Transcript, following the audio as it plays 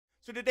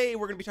So today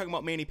we're going to be talking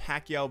about Manny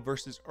Pacquiao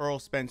versus Errol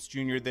Spence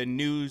Jr. The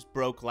news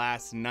broke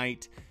last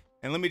night.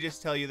 And let me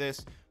just tell you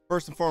this.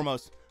 First and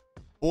foremost,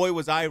 boy,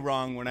 was I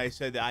wrong when I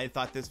said that I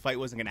thought this fight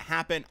wasn't going to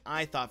happen.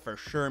 I thought for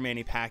sure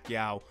Manny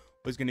Pacquiao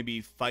was going to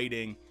be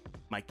fighting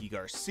Mikey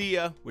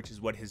Garcia, which is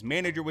what his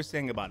manager was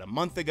saying about a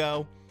month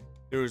ago.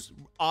 There was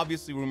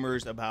obviously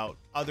rumors about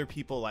other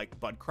people like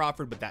Bud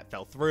Crawford, but that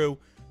fell through.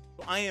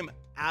 So I am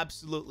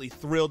absolutely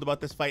thrilled about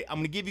this fight. I'm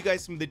going to give you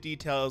guys some of the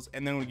details,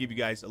 and then I'm going to give you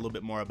guys a little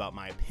bit more about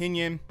my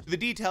opinion. So the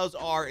details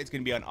are it's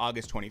going to be on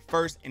August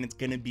 21st, and it's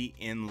going to be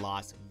in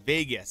Las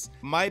Vegas.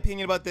 My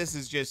opinion about this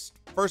is just,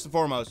 first and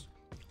foremost,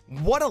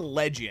 what a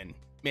legend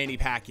Manny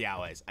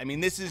Pacquiao is. I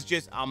mean, this is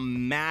just a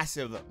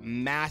massive,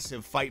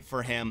 massive fight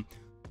for him.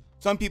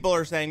 Some people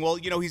are saying, well,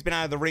 you know, he's been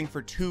out of the ring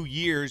for 2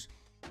 years.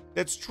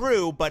 That's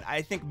true, but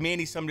I think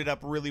Manny summed it up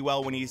really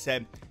well when he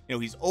said, you know,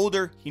 he's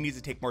older, he needs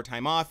to take more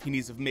time off, he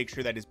needs to make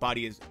sure that his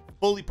body is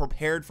fully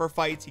prepared for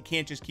fights. He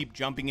can't just keep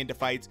jumping into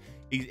fights.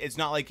 It's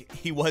not like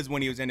he was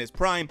when he was in his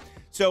prime.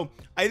 So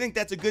I think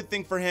that's a good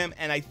thing for him,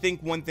 and I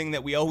think one thing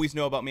that we always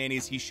know about Manny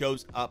is he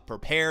shows up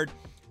prepared.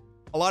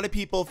 A lot of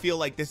people feel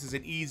like this is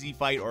an easy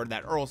fight or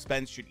that Errol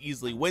Spence should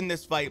easily win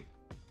this fight.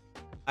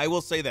 I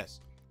will say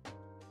this.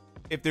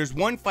 If there's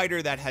one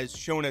fighter that has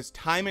shown us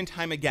time and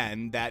time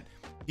again that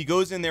he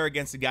goes in there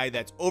against a guy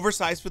that's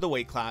oversized for the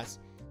weight class,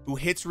 who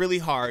hits really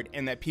hard,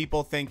 and that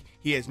people think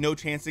he has no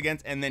chance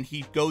against, and then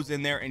he goes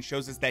in there and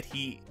shows us that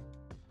he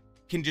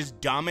can just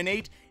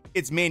dominate,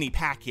 it's Manny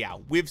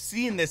Pacquiao. We've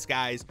seen this,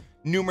 guys,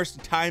 numerous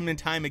time and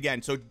time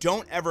again, so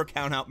don't ever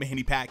count out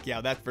Manny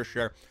Pacquiao, that's for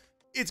sure.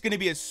 It's going to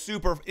be a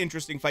super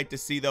interesting fight to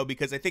see, though,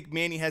 because I think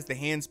Manny has the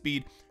hand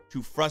speed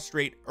to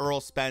frustrate Errol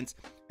Spence.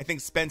 I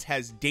think Spence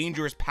has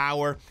dangerous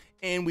power,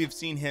 and we've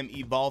seen him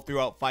evolve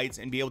throughout fights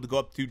and be able to go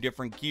up through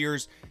different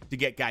gears to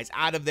get guys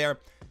out of there.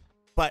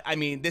 But I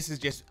mean, this is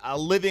just a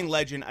living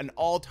legend, an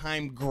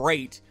all-time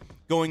great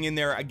going in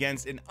there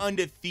against an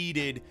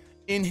undefeated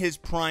in his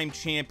prime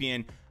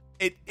champion.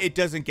 It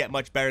doesn't get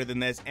much better than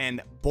this,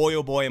 and boy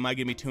oh boy am I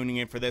gonna be tuning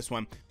in for this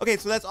one. Okay,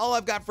 so that's all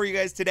I've got for you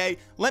guys today.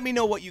 Let me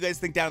know what you guys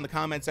think down in the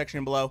comment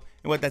section below,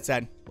 and with that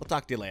said, we'll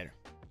talk to you later.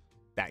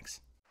 Thanks.